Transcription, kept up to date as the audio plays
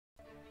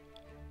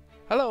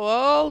Hello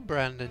all,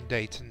 Brandon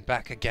Dayton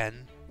back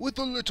again with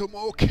a little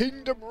more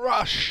Kingdom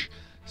Rush.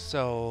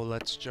 So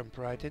let's jump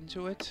right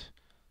into it.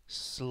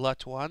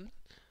 Slut 1.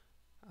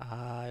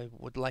 I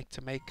would like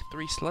to make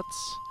 3 sluts,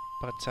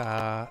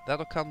 but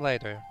that'll come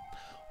later.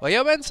 While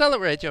your men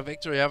celebrate your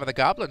victory over the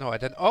Goblin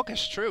Horde and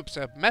Orcish troops,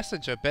 a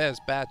messenger bears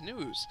bad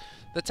news.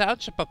 The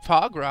township of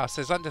Fogros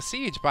is under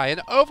siege by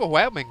an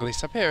overwhelmingly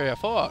superior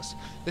force.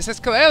 This is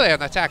clearly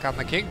an attack on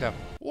the kingdom.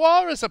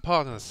 War is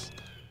upon us.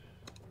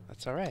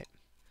 That's alright.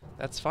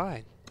 That's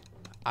fine.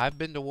 I've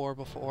been to war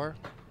before.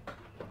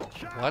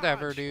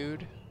 Whatever,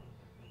 dude.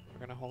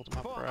 We're gonna hold him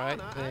up right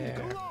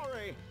there.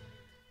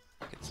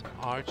 Get some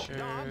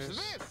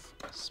archers.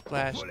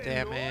 Splash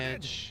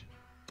damage.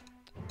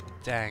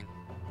 Dang.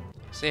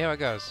 See how it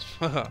goes.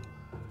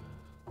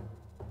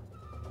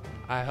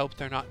 I hope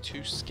they're not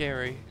too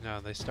scary.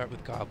 No, they start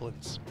with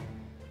goblins.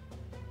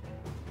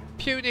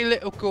 Puny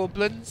little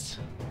goblins.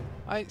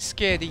 I ain't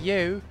scared of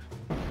you.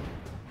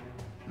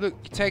 Look,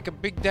 you take a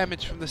big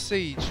damage from the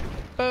siege.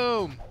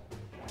 Boom!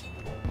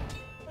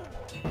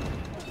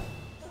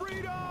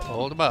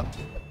 Hold him up.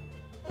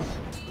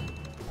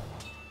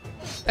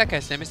 That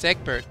guy's name is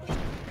Egbert.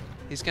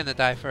 He's gonna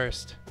die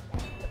first.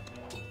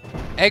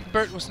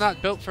 Egbert was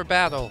not built for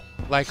battle,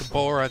 like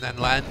Boran and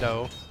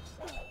Lando.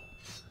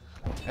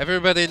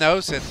 Everybody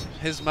knows it.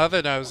 His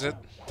mother knows it.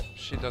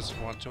 She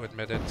doesn't want to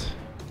admit it.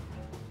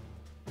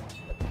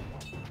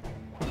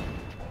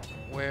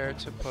 Where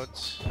to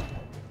put...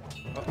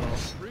 Uh-oh.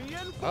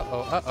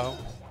 Uh-oh, uh-oh.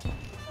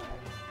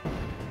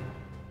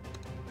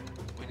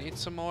 We need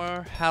some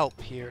more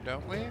help here,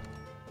 don't we?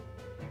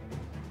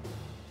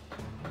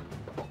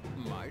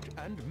 Might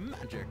and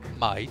magic.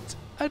 Might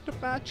and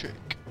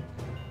magic.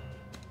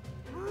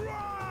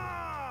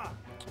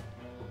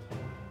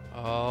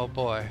 Oh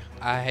boy,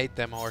 I hate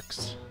them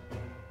orcs.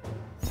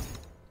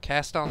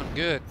 Cast on them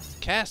good.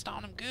 Cast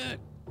on them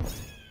good.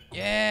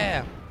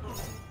 Yeah!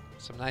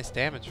 Some nice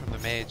damage from the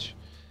mage.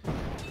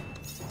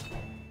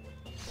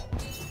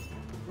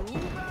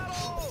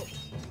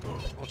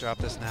 We'll drop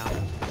this now.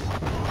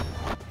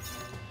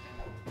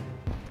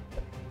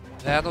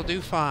 That'll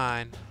do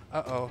fine.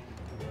 Uh-oh.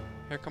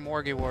 Here come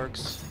Wargy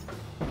Wargs.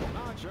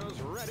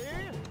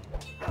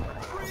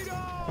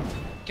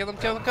 Kill him,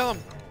 kill him, kill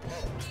him!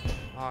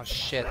 Oh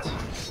shit.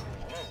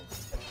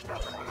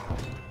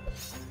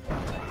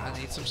 I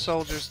need some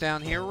soldiers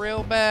down here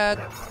real bad.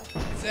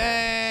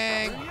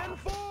 Zang!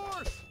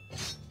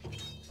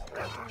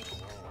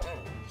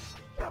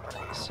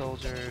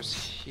 Soldiers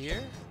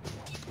here.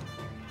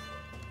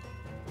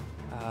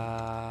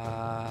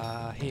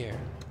 Here.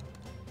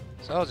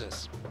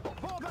 Soldiers.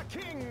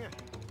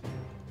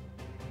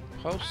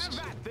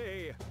 Post.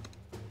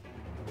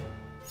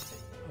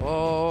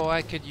 Oh,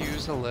 I could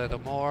use a little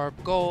more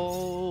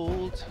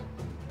gold.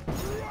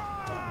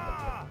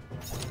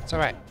 It's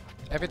alright.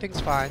 Everything's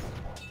fine.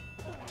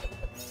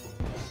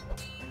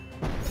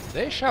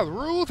 They shall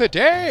rule the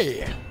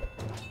day!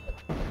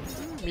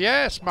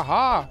 Yes,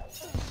 Maha!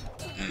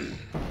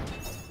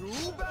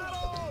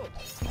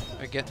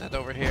 They're getting it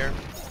over here.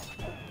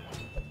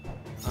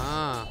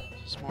 Ah,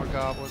 some more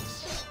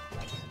goblins.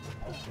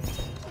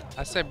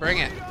 I say bring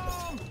it.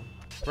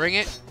 Bring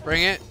it,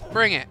 bring it,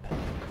 bring it!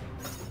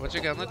 What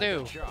you gonna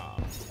do?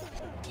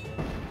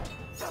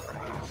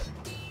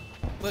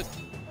 Look,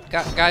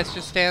 got guys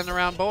just standing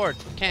around bored.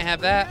 Can't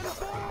have that.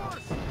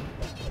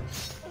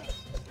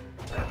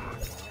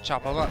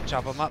 Chop them up,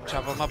 chop them up,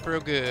 chop them up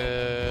real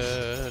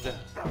good.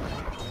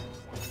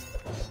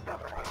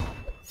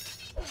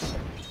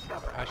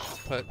 I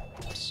should put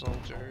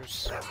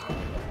soldiers.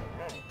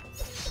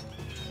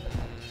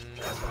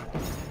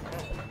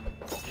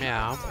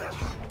 Yeah.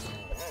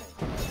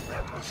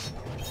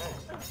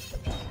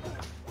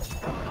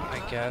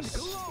 I guess.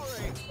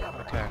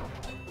 Okay.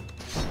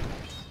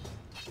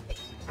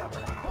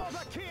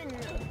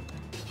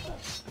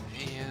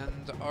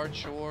 And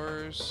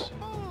archers.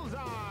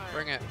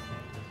 Bring it.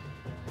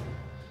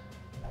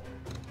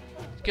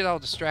 Get all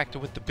distracted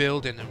with the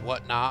building and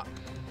whatnot.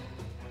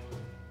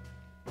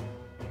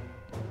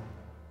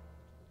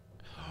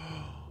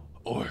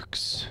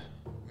 Orcs.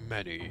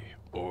 Many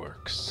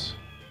orcs.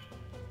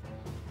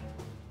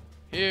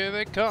 Here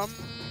they come.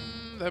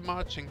 They're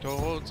marching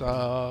towards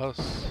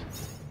us.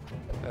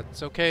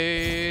 That's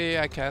okay.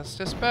 I cast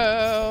a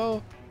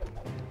spell.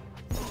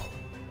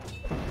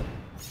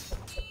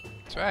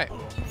 That's right.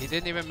 He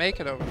didn't even make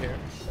it over here.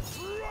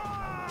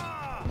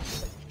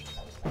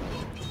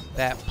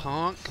 That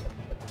punk.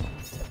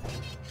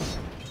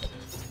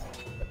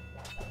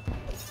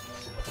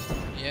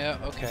 Yeah,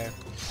 okay.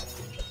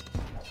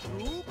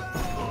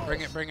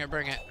 Bring it, bring it,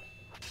 bring it.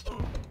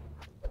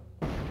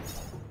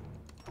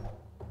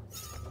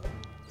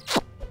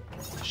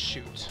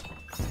 Shoot.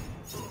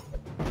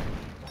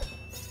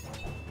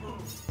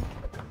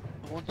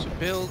 Want to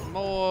build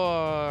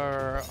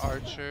more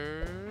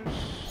archers.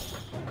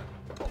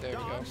 There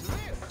we go.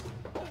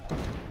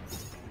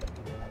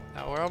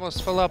 Now we're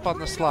almost full up on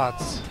the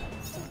slots.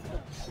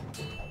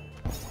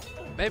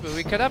 Maybe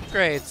we could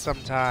upgrade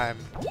sometime.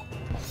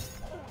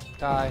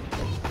 Die.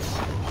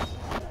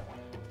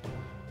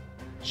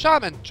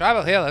 Shaman!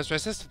 Tribal heal is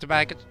resistant to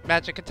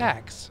magic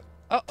attacks.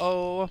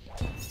 Uh-oh.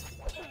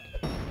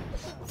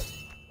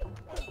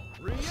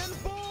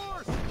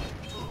 Reinforce!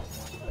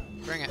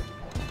 Bring it.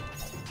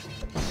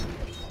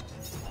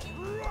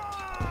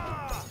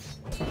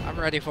 I'm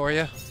ready for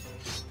you.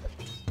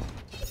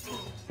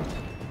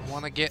 I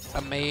want to get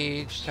a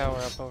mage tower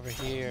up over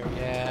here.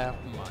 Yeah.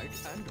 Might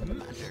and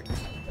magic.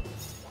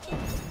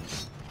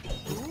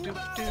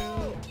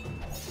 Doo-doo.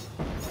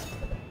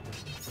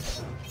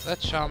 That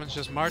shaman's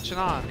just marching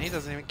on. He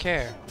doesn't even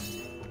care.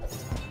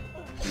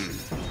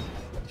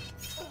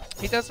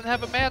 He doesn't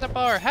have a mana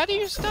bar. How do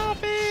you stop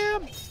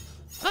him?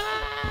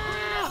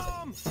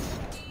 Ah!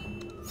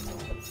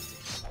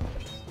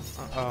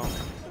 Uh-oh.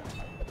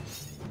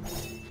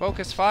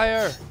 Focus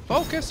fire!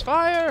 Focus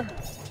fire!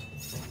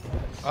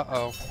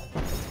 Uh-oh.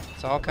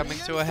 It's all coming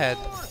to a head.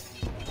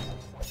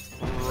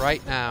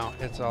 Right now,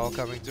 it's all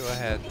coming to a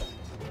head.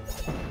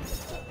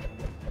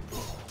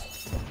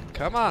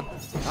 Come on!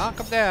 Knock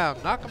them down!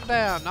 Knock them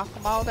down! Knock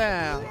them all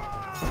down!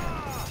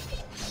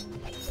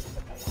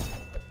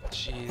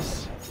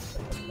 Jeez.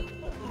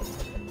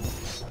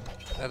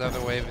 That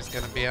other wave is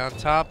gonna be on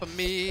top of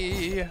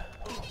me! I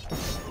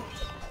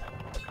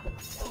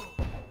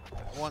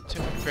want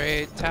to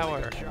upgrade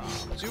tower.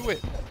 Do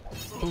it!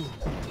 Boom.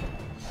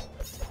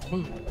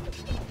 Boom.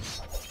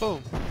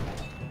 Boom.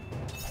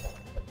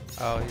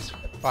 Oh, he's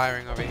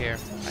firing over here.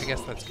 I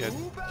guess that's good.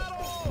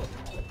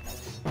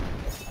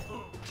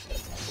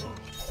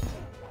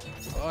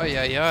 Oy,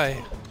 oy,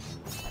 oy.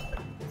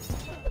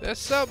 There's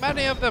so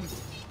many of them!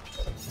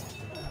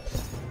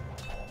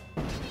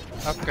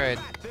 Upgrade.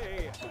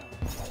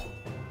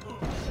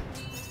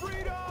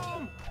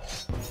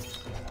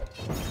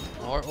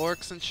 More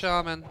orcs and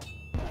shaman.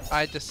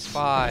 I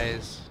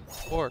despise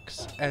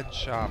orcs and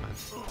shaman.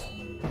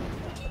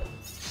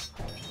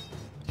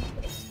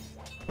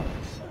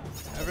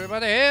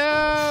 Everybody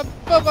here!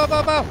 Boom, boom,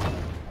 boom, boom!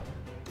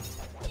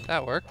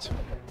 That worked.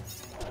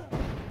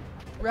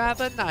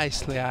 Rather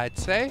nicely, I'd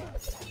say.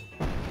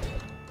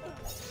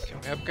 Can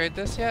we upgrade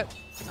this yet?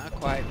 Not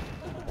quite.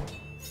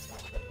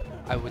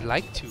 I would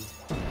like to.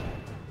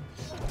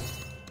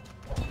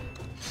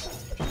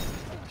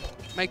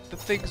 Make the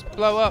things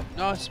blow up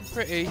nice and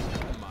pretty.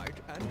 Might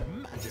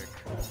and magic.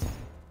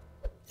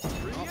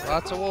 Oh,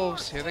 lots of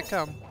wolves. Here they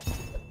come.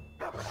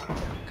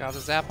 Gotta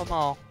zap them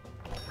all.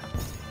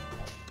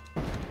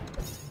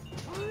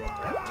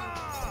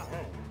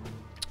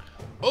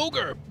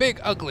 Ogre! Big,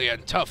 ugly,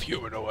 and tough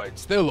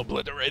humanoids. They'll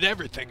obliterate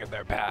everything in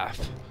their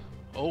path.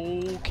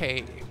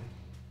 Okay.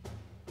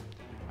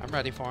 I'm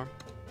ready for them.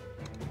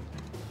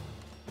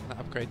 I'm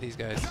gonna upgrade these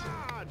guys.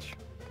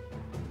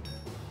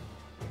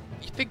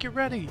 You think you're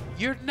ready?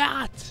 You're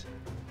not!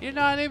 You're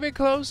not even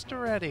close to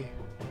ready.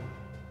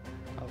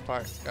 Oh,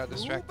 fart. Gotta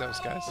distract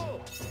those guys.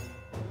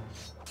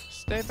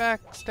 Stay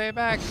back, stay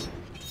back.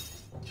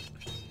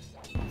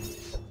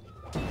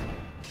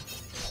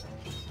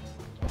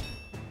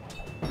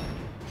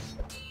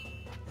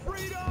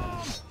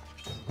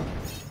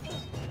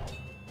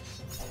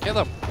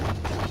 Kill him!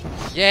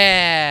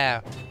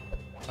 Yeah!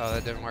 Oh,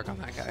 that didn't work on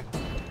that guy.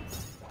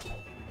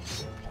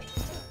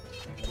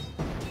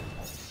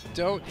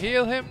 Don't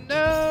heal him,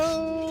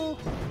 no!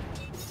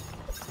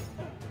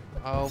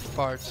 Oh,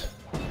 fart.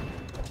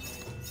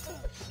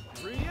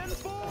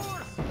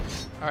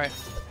 Reinforce! Alright,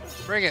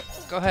 bring it.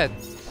 Go ahead.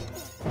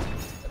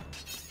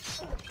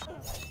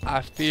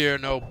 I fear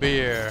no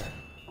beer.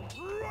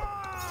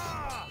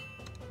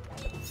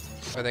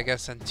 Are they gonna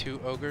send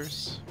 2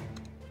 ogres?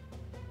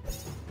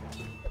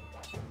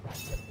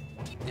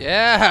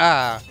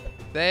 Yeah!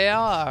 They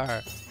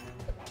are!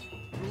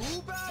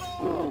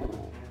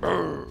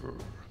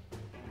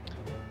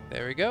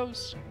 There he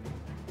goes.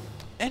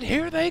 And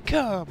here they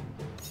come!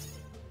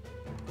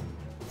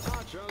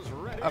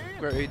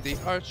 Upgrade the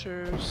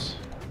archers.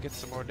 Get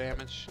some more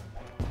damage.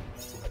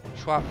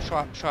 Schwap,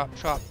 schwap, schwap,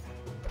 schwap.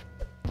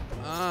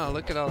 Ah,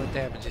 look at all the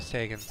damage he's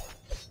taking.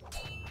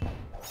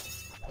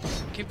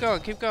 Keep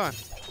going, keep going.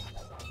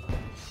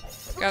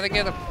 Gotta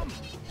get him.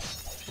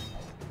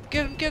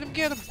 Get him, get him,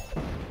 get him!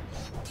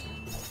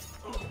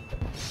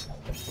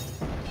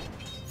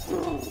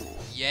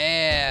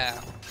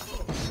 Yeah!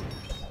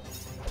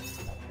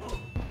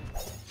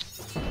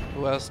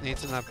 Who else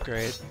needs an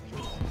upgrade?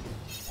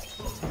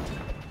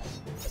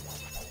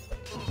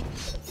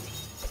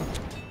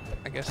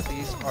 I guess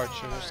these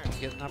archers can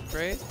get an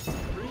upgrade.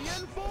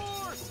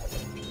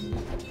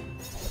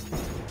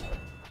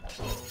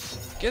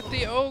 Get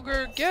the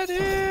ogre! Get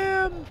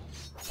him!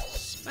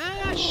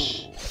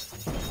 Smash!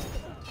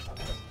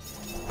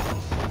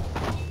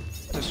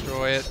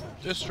 Destroy it.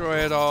 Destroy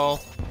it all.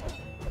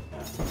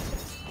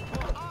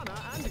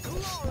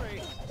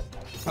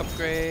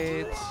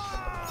 Upgrades.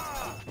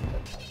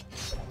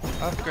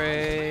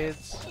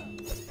 Upgrades.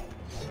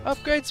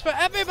 Upgrades for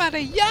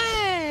everybody!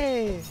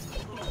 Yay!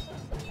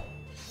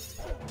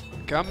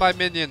 Come, my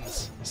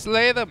minions.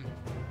 Slay them.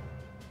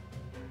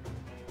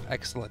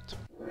 Excellent.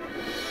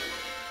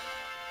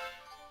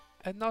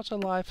 And not a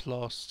life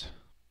lost.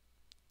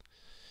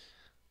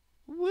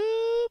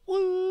 Whoop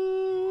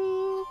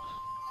whoop.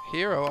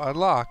 Hero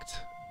unlocked.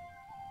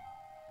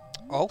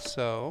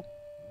 Also,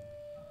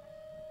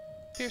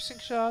 piercing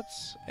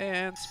shots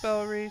and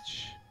spell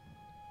reach.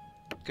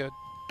 Good.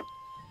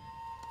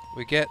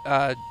 We get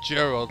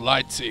Gerald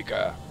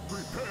Lightseeker.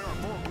 Prepare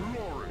for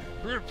glory.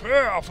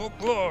 Prepare for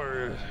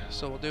glory.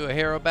 So we'll do a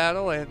hero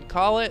battle and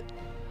call it.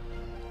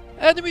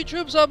 Enemy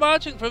troops are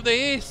marching from the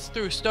east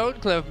through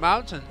Stonecliff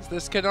Mountains.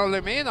 This can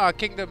only mean our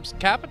kingdom's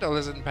capital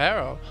is in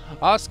peril.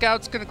 Our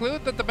scouts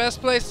conclude that the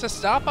best place to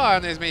stop our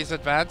enemy's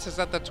advance is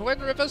at the Twin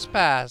Rivers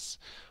Pass.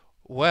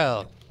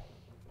 Well,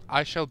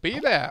 I shall be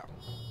there.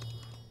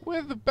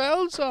 With the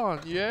bells on,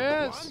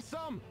 yes. Want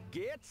some?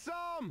 Get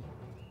some.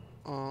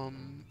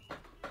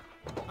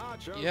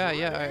 Archers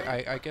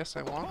Yeah, I guess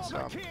I want for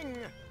the some. king.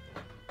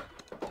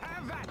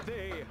 Have at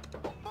thee.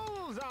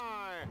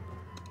 Bullseye.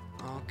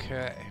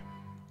 Okay.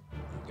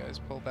 You guys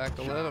pull back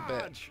a little bit.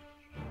 Charge.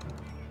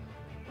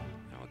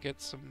 Now we'll get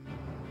some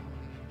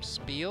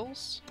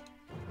spiels.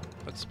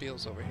 Put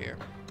spiels over here.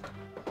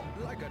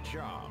 Like a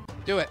charm.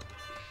 Do it.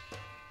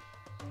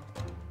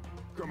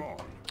 Come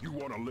on. You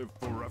want to live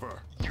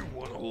forever? You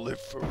want to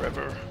live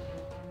forever.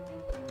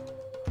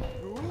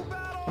 To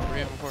battle.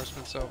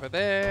 Reinforcements over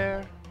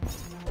there.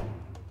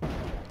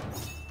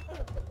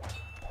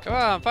 Come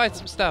on, fight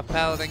some stuff,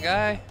 paladin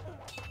guy.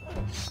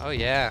 Oh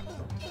yeah.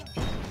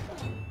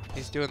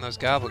 He's doing those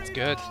goblins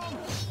good.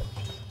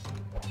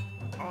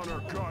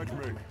 Honor guide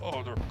me.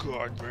 Honor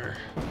guide me.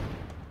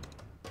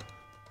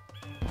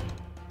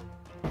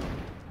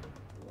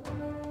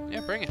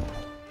 Yeah, bring it.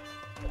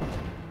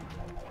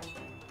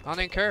 On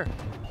incur.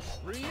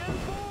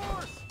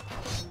 Reinforce.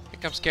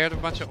 Think I'm scared of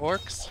a bunch of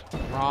orcs?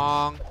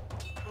 Wrong.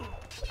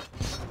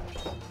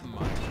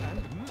 Might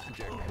and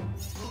magic.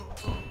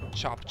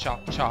 Chop,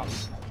 chop, chop.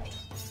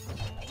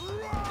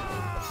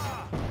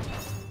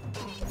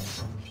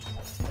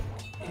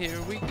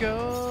 Here we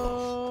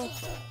go.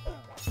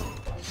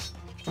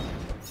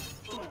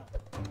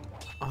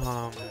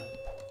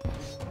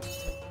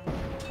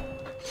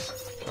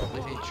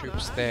 Probably need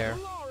troops there.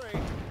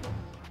 Glory.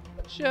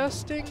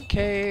 Just in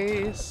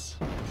case.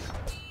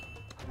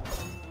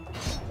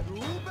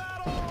 To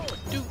battle.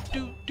 Do,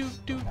 do, do,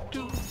 do,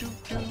 do, do,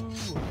 do.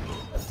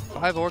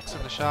 5 orcs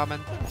and a shaman.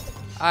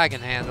 I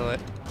can handle it.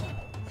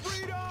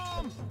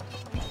 Freedom.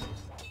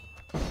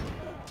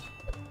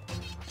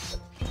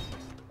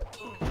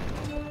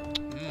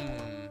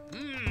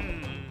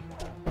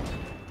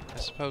 I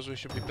suppose we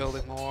should be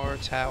building more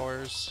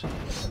towers.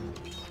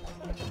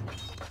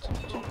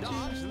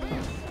 Dodge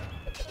this.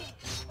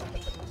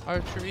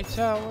 Archery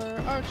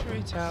tower,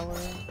 archery tower.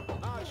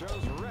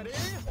 Archers ready.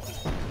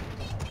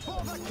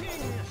 For the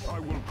king. I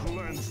will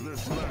cleanse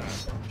this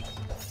land.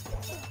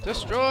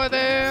 Destroy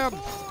them!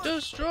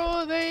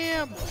 Destroy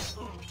them!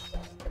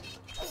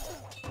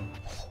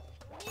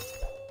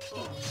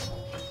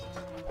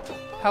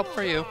 Help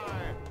for you.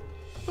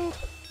 Boop,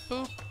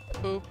 boop,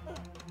 boop.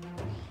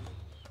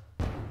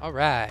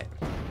 Alright.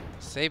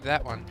 Save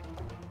that one.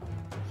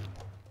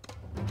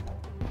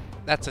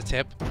 That's a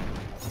tip.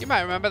 You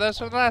might remember those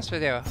from the last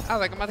video. I don't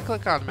think I'm going to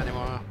click on them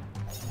anymore.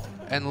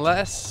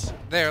 Unless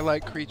they're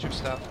like creature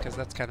stuff, because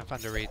that's kind of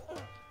fun to read.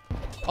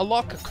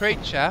 Unlock a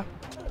creature.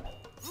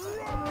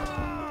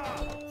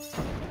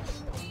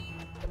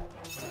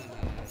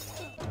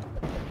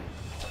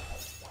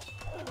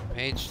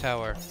 Mage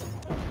tower.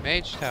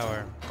 Mage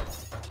tower.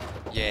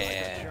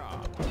 Yeah.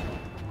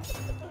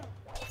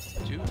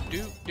 Do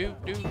do do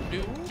do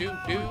do do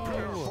do.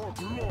 For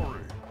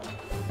glory.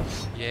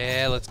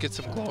 Yeah, let's get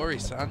some glory,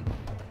 son.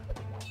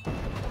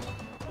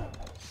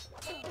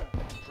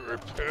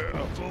 Prepare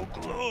for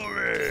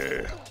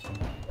glory.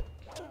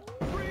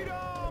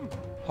 Freedom.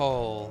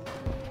 Hole.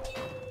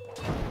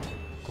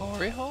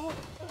 Glory hole?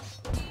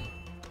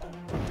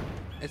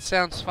 It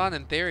sounds fun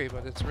in theory,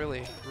 but it's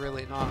really,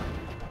 really not.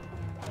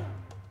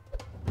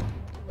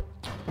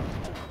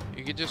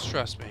 You can just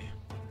trust me.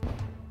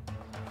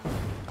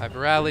 I've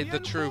rallied the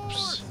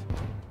troops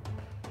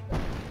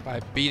by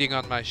beating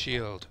on my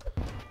shield.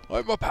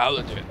 I'm a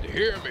paladin,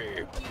 hear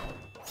me.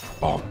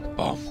 Bum,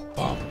 bum,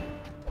 bum.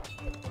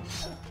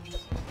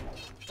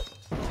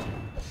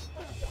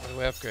 What do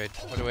we upgrade?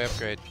 What do we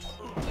upgrade?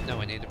 No,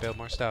 we need to build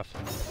more stuff.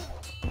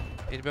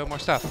 Need to build more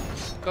stuff.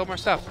 Build more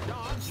stuff.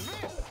 Dodge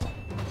this.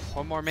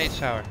 One more mage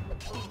tower.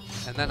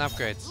 And then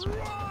upgrades.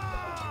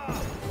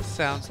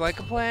 Sounds like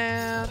a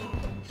plan.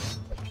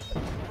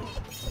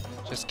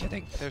 Just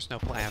kidding. There's no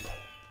plan.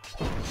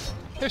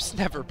 There's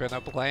never been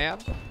a plan.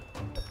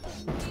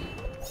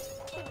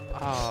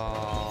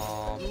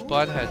 Oh,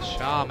 Butthead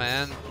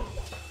Shaman.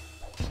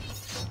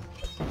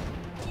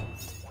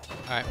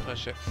 Alright,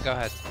 push it. Go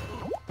ahead.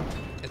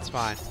 It's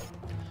fine.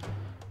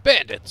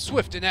 Bandits,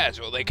 swift and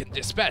agile, they can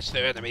dispatch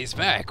their enemies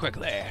very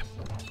quickly.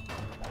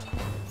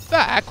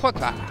 Very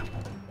quickly.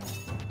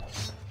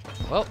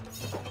 Well,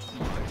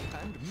 Might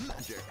and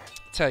magic.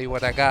 tell you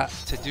what I got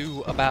to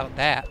do about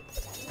that.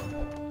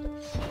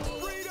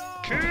 Freedom.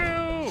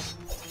 Kill!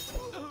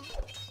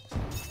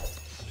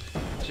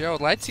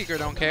 Gerald Lightseeker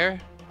don't care.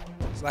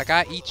 It's like,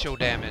 I eat your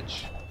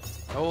damage.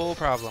 No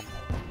problem.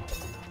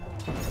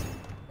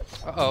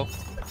 Uh-oh.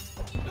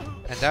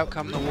 And out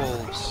come the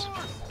wolves. I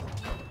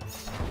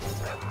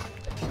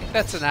think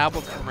that's an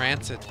album from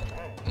Rancid.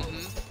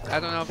 I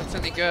don't know if it's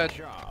any good.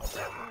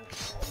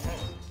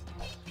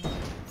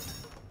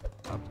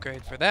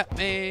 Upgrade for that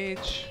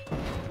mage.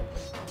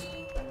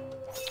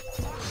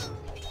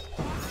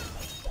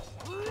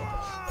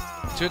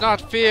 Do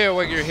not fear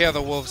when you hear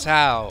the wolves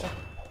howl.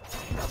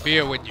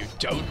 Fear when you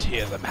don't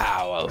hear them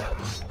howl.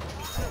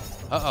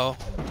 Uh-oh.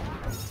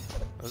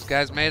 Those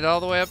guys made it all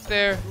the way up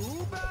there.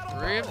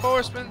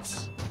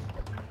 Reinforcements.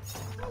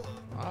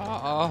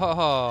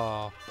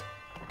 Oh,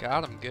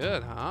 got him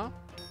good, huh?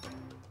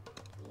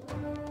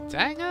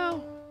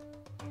 Dango.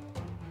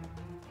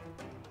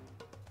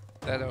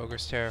 That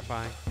ogre's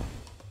terrifying.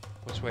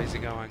 Which way is he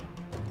going?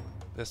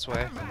 This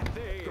way.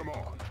 Come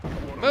on.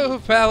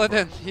 Move,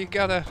 Paladin! You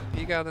gotta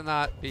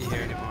not be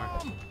here anymore.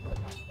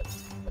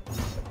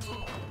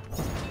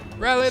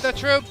 Rally the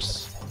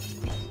troops!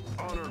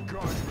 Honor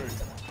guide me.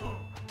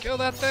 Kill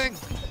that thing!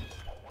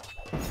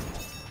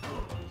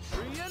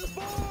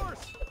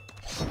 Reinforce!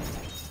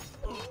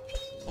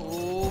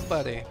 Oh,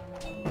 buddy.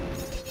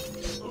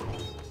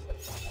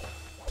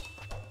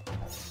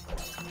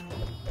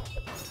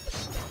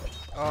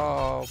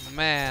 Oh,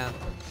 man.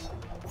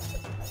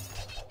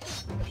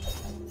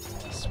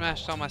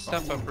 Smashed all my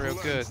stuff up real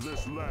good.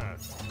 Cleanse this land.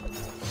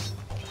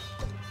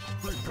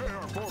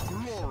 Prepare for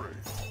glory.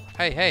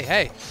 Hey, hey,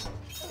 hey!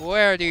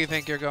 Where do you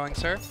think you're going,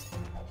 sir?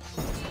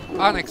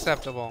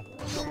 Unacceptable.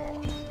 Come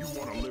on. You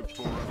want to live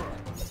forever.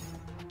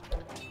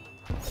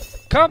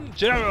 Come,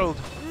 Gerald!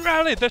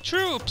 Rally the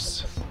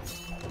troops!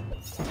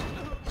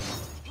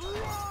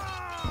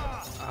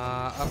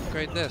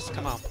 Upgrade this.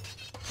 Come on.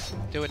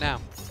 Do it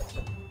now.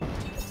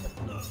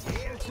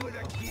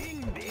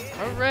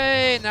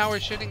 Hooray! Now we're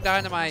shooting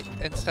dynamite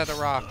instead of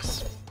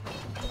rocks.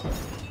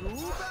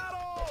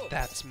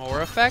 That's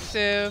more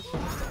effective.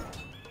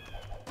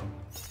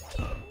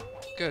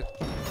 Good.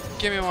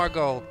 Give me more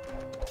gold.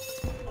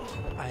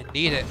 I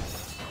need it.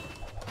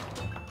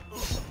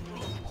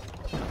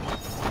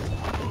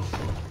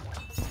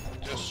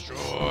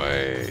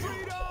 Destroy.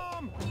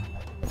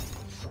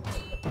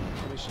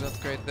 We should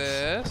upgrade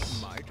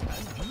this.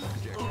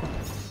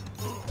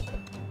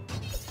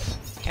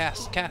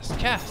 Cast, cast,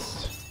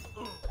 cast.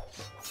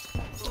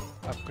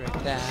 Upgrade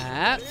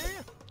that.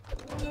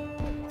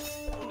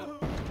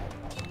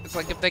 It's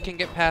like if they can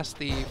get past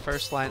the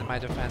first line of my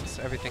defense,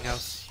 everything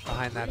else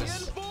behind that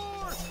is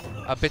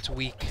a bit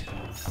weak.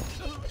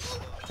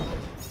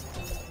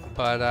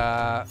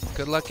 But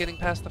good luck getting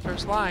past the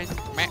first line.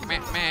 Meh, meh,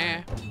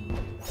 meh.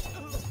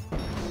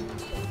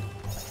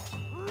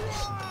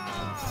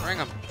 Bring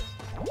them.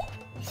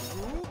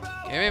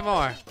 Give me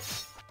more.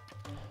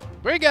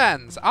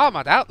 Brigands!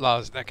 Armored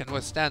outlaws that can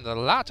withstand a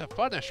lot of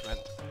punishment.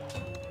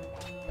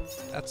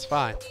 That's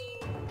fine.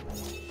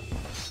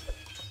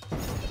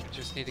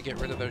 Just need to get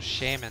rid of those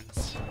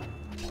shamans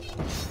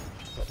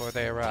before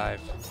they arrive.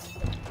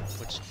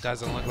 Which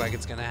doesn't look like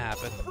it's gonna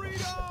happen.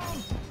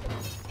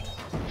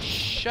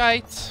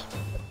 Shite!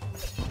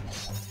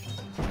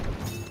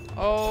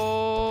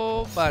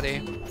 Oh,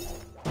 buddy.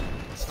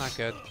 It's not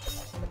good.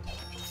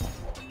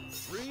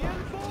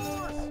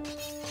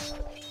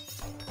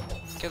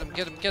 Get him,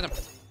 get him, get him!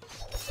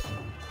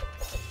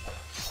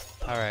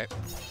 Alright.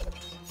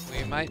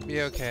 We might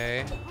be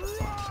okay.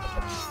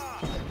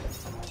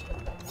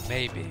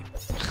 Maybe.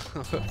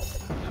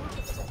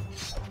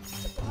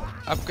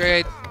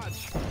 Upgrade.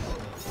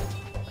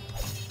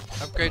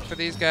 Upgrade for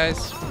these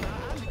guys.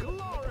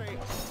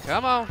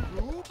 Come on.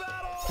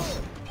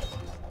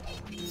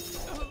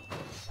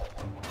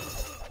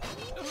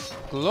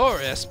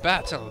 Glorious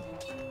battle.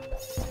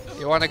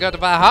 You want to go to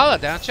Valhalla,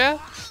 don't you?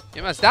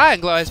 You must die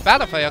in glorious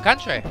battle for your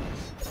country.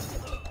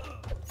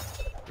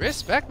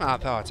 Respect my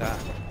daughter.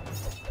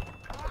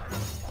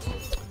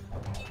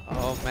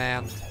 Oh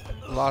man,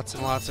 lots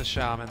and lots of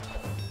shaman.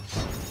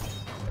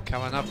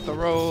 Coming up the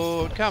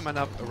road, coming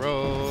up the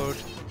road.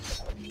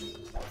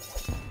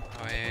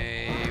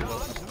 I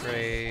will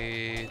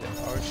upgrade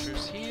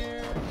archers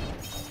here.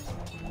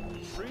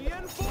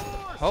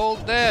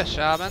 Hold there,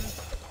 shaman.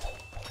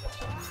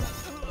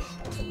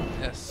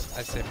 Yes,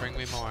 I say bring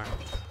me more.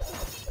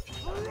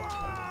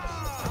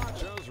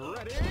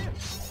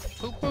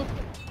 Boop boop.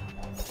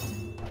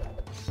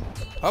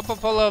 Pumper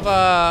full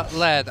of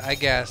lead, I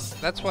guess.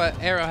 That's what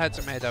arrowheads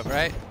are made of,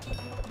 right?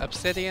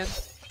 Obsidian?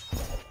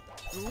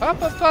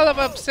 Pumper full of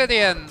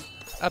obsidian,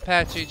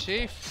 Apache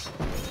Chief.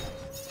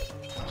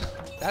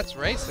 That's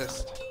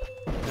racist.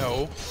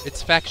 No,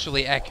 it's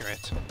factually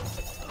accurate.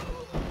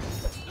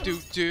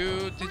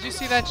 Dude, did you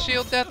see that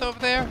shield death over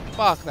there?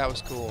 Fuck, that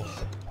was cool.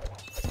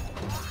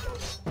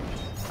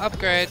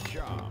 Upgrade.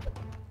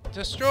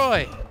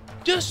 Destroy.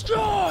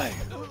 Destroy!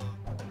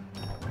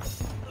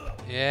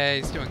 Yeah,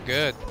 he's doing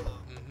good.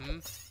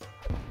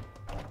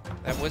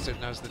 That wizard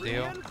knows the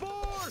deal.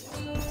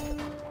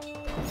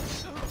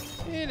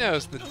 He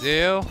knows the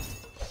deal.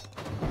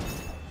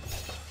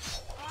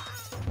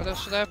 What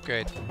else should I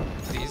upgrade?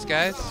 These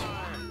guys?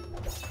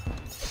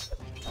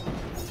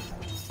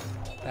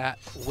 That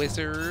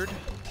wizard.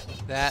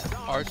 That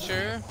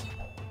archer.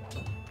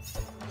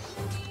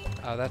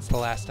 Oh, that's the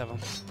last of them.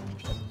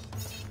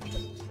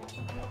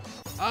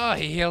 Oh,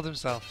 he healed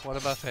himself. What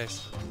about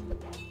face?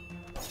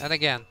 And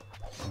again.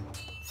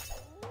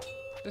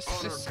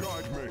 Just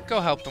Guide me. go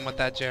help them with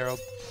that, Gerald.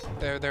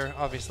 They're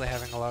obviously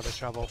having a lot of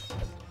trouble.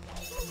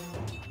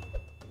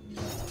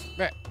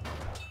 Right.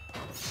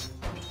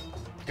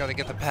 Gotta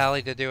get the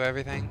pally to do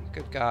everything.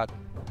 Good God.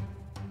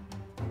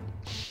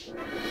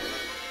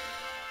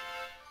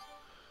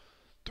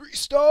 3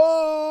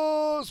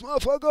 stars,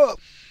 motherfucker!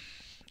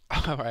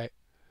 Alright.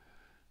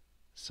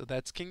 So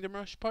that's Kingdom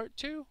Rush Part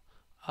 2.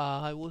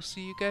 I will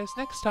see you guys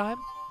next time.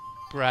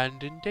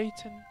 Brandon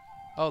Dayton.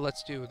 Oh,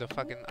 let's do the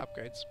fucking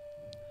upgrades.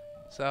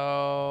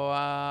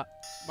 So,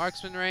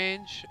 Marksman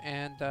Range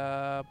and,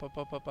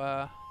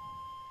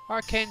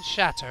 Arcane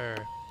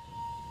Shatter.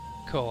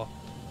 Cool.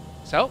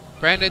 So,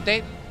 Brandon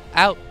Dayton,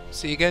 out.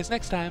 See you guys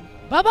next time.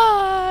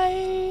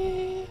 Bye-bye!